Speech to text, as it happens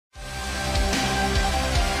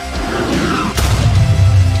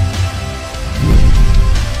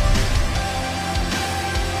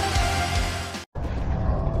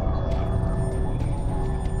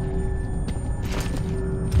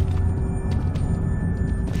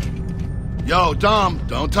Yo, Dom,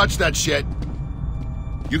 don't touch that shit.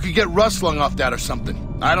 You could get rust lung off that or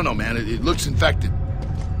something. I don't know, man. It looks infected.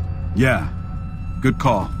 Yeah. Good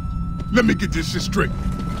call. Let me get this shit straight.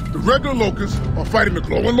 The regular locusts are fighting the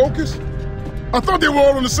glowing locusts? I thought they were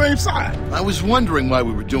all on the same side. I was wondering why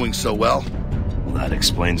we were doing so well. Well, that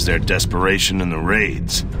explains their desperation in the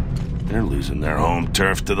raids. They're losing their home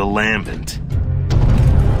turf to the Lambent.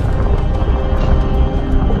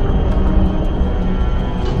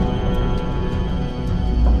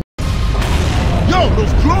 Yo,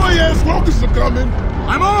 those glowing-ass locusts are coming.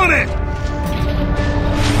 I'm on it!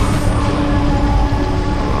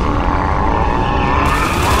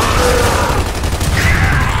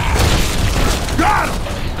 Got him!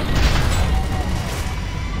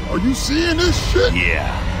 Are you seeing this shit?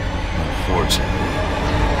 Yeah, unfortunately.